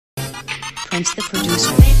Prince the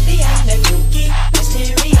producer.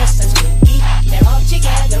 They're all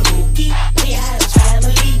together, rookie. We have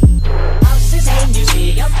family. Houses and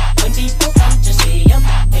museum. When people come to see them,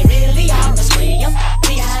 they really are a scream.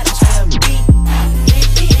 We have family.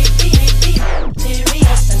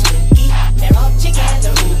 Serious and spooky. They're all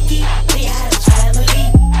together, rookie. We have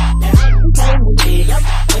family. They're museum.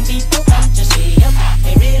 When people come to see them,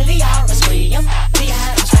 they really are a scream. We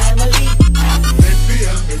have family.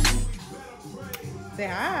 Say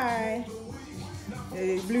hi.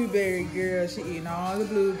 Hey, blueberry girl, she eating all the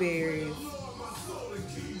blueberries.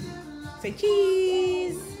 Say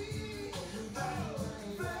cheese.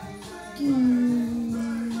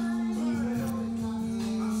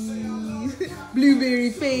 Blueberry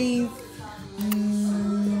face.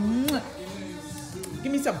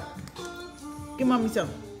 Give me some. Give mommy some.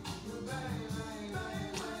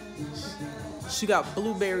 She got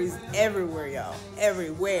blueberries everywhere, y'all.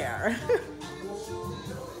 Everywhere.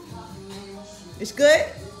 It's good?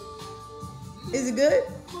 Is it good?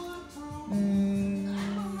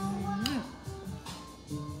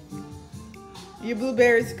 Your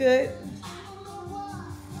blueberries good?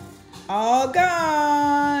 All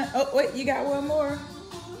gone. Oh, wait, you got one more.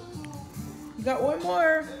 You got one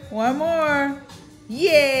more. One more.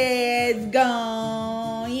 Yeah, it's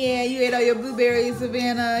gone. Yeah, you ate all your blueberries,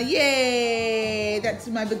 Savannah. Yay. That's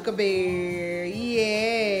my bookclub.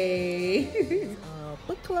 Yay.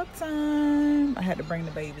 Book club time. I had to bring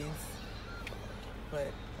the babies, but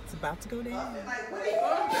it's about to go down. Like, what are you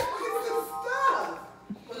going to get some stuff?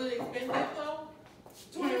 Was it expensive though?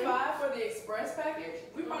 $25 for the express package?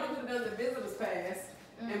 We probably could have done the visitor's pass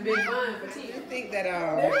and been fine for tea. You think that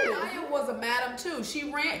Mariah was a madam too.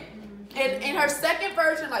 She ran in her second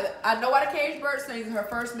version, like I Know Why the Caged Bird Sings, her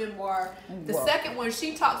first memoir. The second one,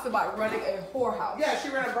 she talks about running a whorehouse. Yeah, she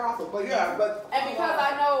ran a brothel, but yeah, but And because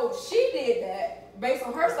I know she did that based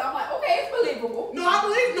on her stuff, I'm like, okay, it's believable. No, I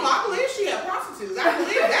believe she had prostitutes. I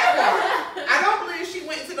believe that part. I don't believe she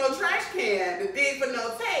went to no trash can to dig for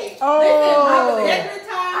no tape. Oh, Every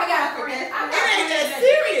time I got friends. it ain't that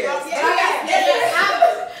serious.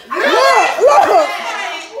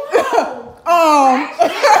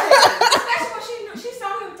 She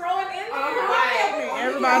saw him throwing in there.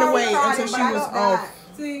 Everybody wait until she was off.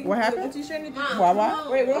 See, What happened? what you shouldn't do. Why?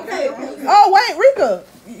 Wait, okay. Oh, wait, Rika.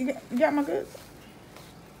 You got my goods?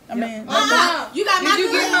 I mean, You got my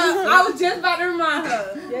good. I was just about to remind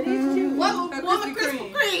her. oh,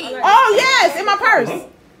 Oh, yes, in my purse.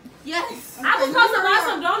 yes. I was supposed to buy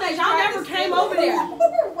some donuts. Y'all never came over there.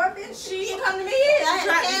 What did she come to me? She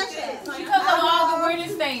comes up with all the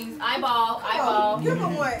weirdest things. Eyeball. Give her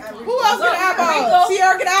one. Who else get eyeball?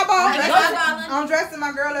 Sierra get eyeball? I'm dressing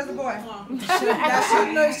my girl as a boy.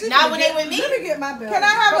 Not when they with me. Let me get my bill. Can I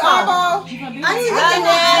have an eyeball? I need to get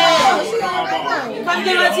that. Come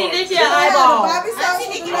get my TV Eyeball. Bobby South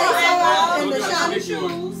with the eyeball and the shiny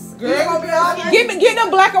shoes. Girl, get them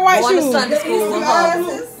black and white shoes. Sunday school.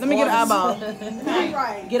 Let me get an eyeball.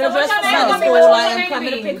 Right. Get her dressed for Sunday school. I am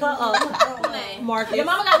coming to pick her up. Marcus. Your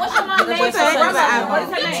mama got, what's your mom's name? What's her name?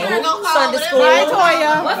 Sunday school.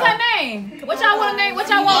 What's her name? What y'all want to name? What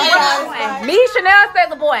y'all want? Me, Chanel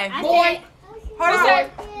says a boy. Boy. Hold on.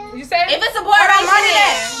 You said If it's a boy, right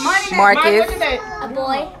here. Marcus. A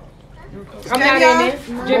boy. I'm not in this.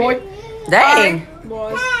 Jimmy. Dang.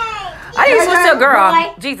 I need to switch to a girl.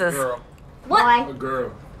 Jesus. What? A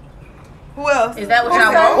girl. Who else? Is that what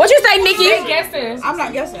y'all want? What you say, Nikki? Guessing. I'm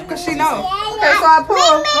not guessing, because she knows. Okay, so I pull.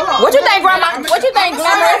 Hold on. What you think, Grandma? What you think,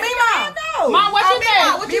 Grandma? Mom, what you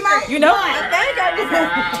think? You know? I'm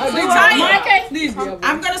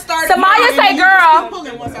going to start. Samaya say girl.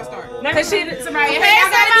 Pulling once I start. Cause she, Samaya. You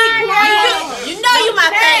know you my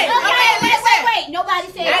thing. Okay, wait. Nobody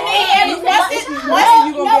said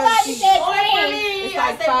Nobody said twins. It's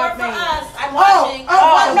like 5 names.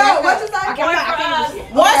 What you say?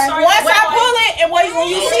 Once I pull it, and when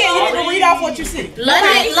you see it, you need to read off what you see. London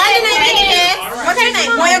ain't Nikki. What's her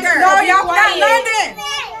name? Boy or girl? No, y'all forgot London.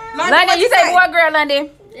 London, you say boy or girl, London?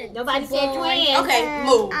 Nobody said twins. Okay,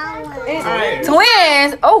 move. Alright.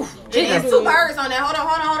 Twins. Oh, Jesus. Two birds on there. Hold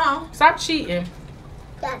on. Stop cheating.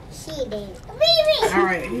 Stop cheating. All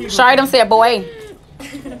right. Shari them said boy.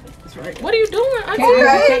 What are you doing? I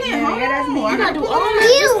gotta do all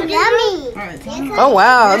You, Oh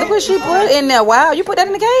wow, look what she put in there. Wow, you put that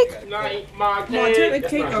in the cake? Turn the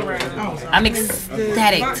cake around. I'm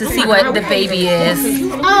ecstatic to see what the baby is.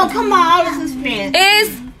 Oh, come on. All this suspense.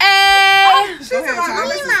 It's a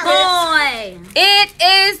Boy. It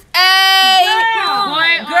is a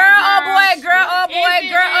girl or boy, girl or boy,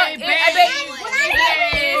 girl or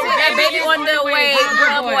that baby on the way,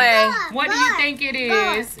 girl or boy? What do you think it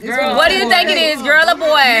is, girl? What do you think it is, girl or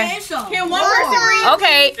boy? Can one person read?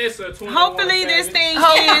 Okay. Hopefully this thing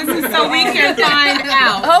ends so we can find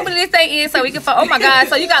out. Hopefully this thing is so we can find. Oh my God!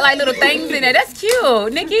 So you got like little things in there. That's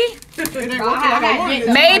cute, Nikki.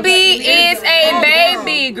 Maybe it's a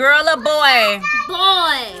baby, girl or boy.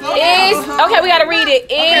 Is okay. We gotta read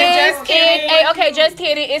it. Is it a okay? Just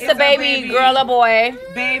kidding. It's a baby, girl or boy.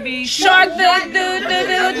 Baby Shark do.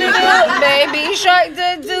 Baby shark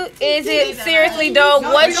do. Is it seriously though?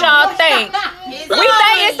 What y'all think? We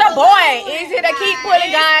think it's a boy. Is it a keep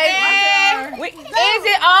putting, guys? Is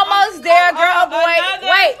it almost there, girl or boy?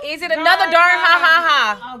 Wait, is it another darn ha ha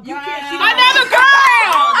ha? Another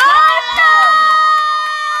girl! Oh no!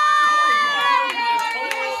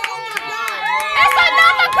 It's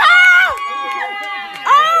another girl!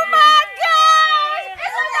 Oh my gosh!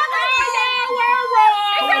 It's another girl!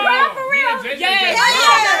 It's a girl for real? Yes!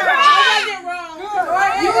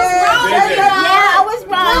 You was wrong. Yeah, I was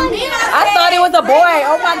wrong. I thought it was a boy.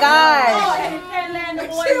 Oh my gosh.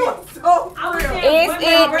 Is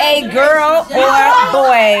it a girl or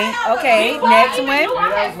boy? Okay, next one.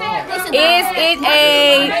 Is it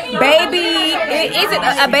a baby? Is it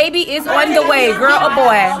a baby is on the way, girl or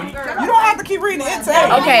boy? You don't have to keep reading it.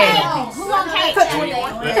 Okay.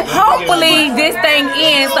 Hopefully this thing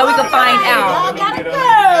ends so we can find out.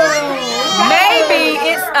 Maybe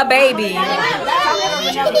it's a baby.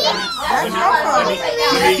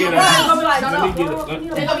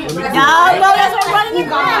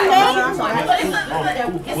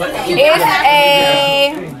 It's a.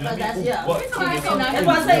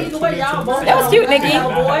 That was cute, Nikki.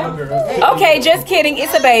 Okay, just kidding.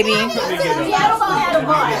 It's a baby.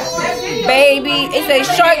 Baby, it's a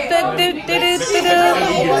shark.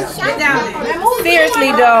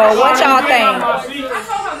 Seriously though, what y'all think?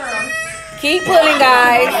 Keep pulling,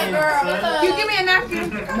 guys. You give me a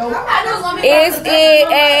napkin. Is it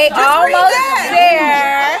a almost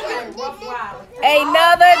there?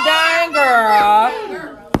 Another darn girl.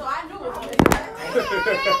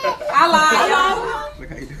 I lied.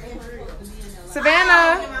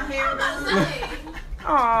 Savannah.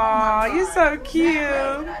 Aw, you're so cute.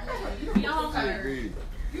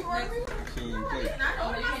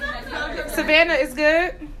 Savannah is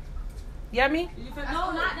good. Yummy. No,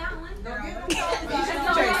 not that one.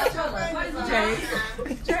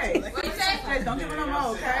 Jay, don't give me no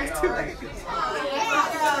more, okay?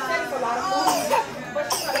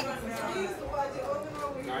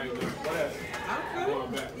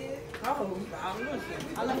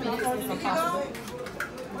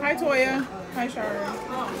 Hi, Toya. Hi, Shara.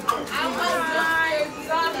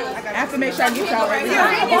 I have to make sure I get y'all right here.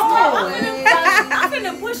 I'm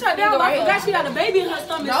finna push her down. I forgot she got a baby in her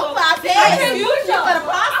stomach. No, I can't push her for the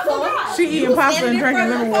pasta. She eating pasta and drinking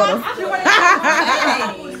lemon water.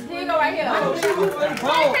 Here you go right here.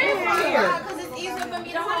 Because it's easier for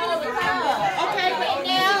me to hold the cup. Okay, but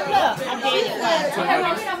now look. I did it.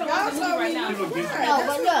 No,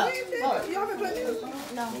 but look.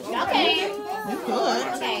 No. Okay. You could.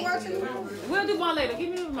 Okay. We'll do one later. Give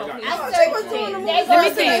me the remote. I searched it. Let me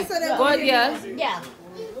see. Go, yeah. Yeah.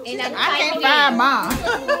 And I can't find mine.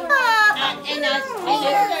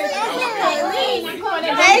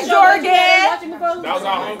 Hey, Jordan. That was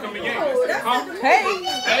our homecoming game. Huh? Hey.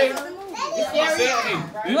 Hey. I said hey.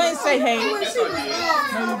 You ain't say hey. Yes, I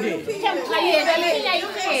did. No, you did. I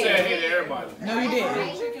said hey to everybody. No, you did.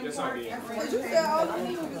 Yes, I did. I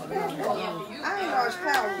ain't watched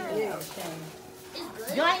Power yet.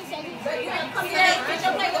 You ain't said it. Get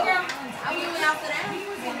your plate, girl. I'm moving out to that.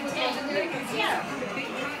 Yeah.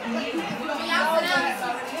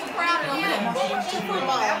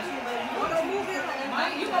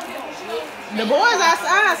 The boys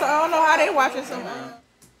outside, so I don't know how they watching some.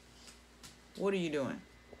 What are you doing?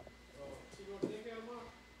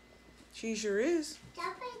 She sure is.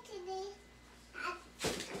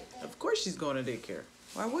 Of course she's going to daycare.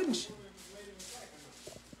 Why wouldn't she?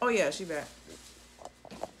 Oh yeah, she back.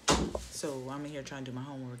 So I'm in here trying to do my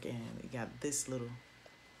homework, and we got this little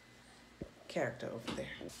character over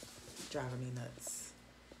there driving me nuts.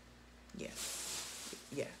 Yes.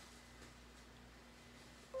 Yeah.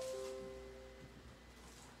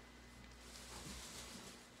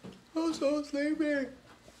 I'm so sleepy.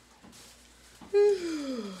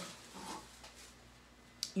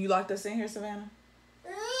 You locked us in here, Savannah?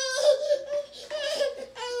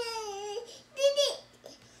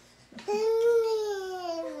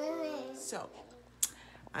 So,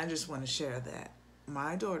 I just want to share that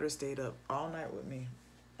my daughter stayed up all night with me.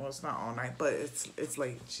 Well, it's not all night, but it's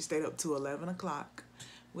late. She stayed up to 11 o'clock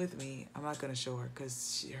with me. I'm not gonna show her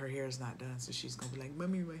because her hair is not done, so she's gonna be like,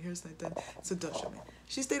 "Mommy, my hair's not done." So don't show me.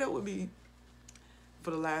 She stayed up with me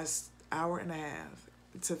for the last hour and a half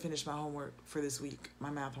to finish my homework for this week, my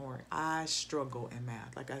math homework. I struggle in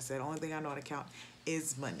math. Like I said, only thing I know how to count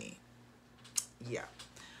is money. Yeah,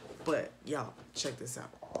 but y'all check this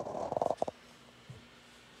out.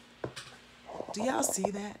 Do y'all see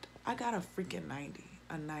that? I got a freaking 90,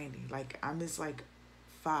 a 90. Like I missed like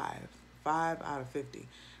 5 out of 50,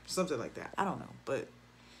 something like that. I don't know, but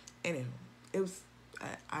anyway, it was.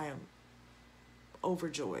 I am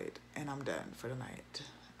overjoyed, and I'm done for the night.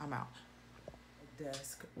 I'm out.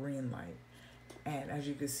 Desk ring light, and as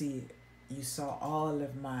you can see, you saw all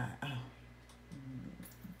of my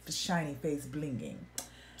shiny face blinging.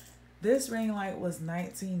 This ring light was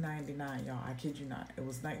 $19.99, y'all. I kid you not. It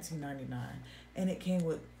was $19.99, and it came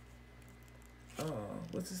with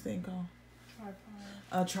what's this thing called?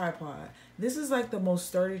 A tripod. This is like the most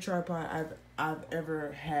sturdy tripod I've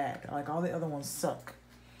ever had. Like all the other ones suck.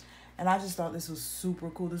 And I just thought this was super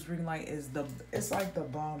cool. This ring light is it's like the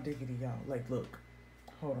bomb diggity, y'all. Like look.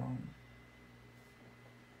 Hold on.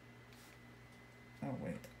 Oh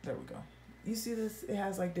wait, there we go. You see this? It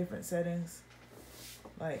has like different settings.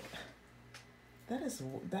 Like that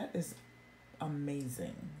is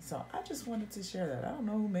amazing. So I just wanted to share that. I don't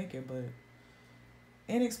know who make it, but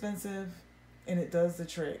inexpensive. And it does the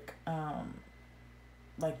trick.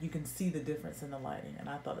 Like you can see the difference in the lighting, and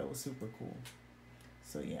I thought that was super cool.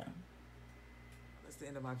 So yeah, that's the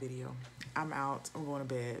end of my video. I'm out. I'm going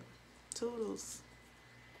to bed. Toodles.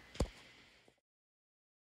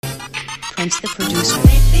 Prince the producer.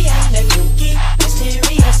 Creepy and the kooky,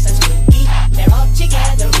 mysterious and spooky. They're all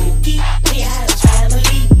together, rookie. We have a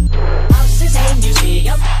family. Houses and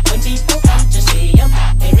museum. When people come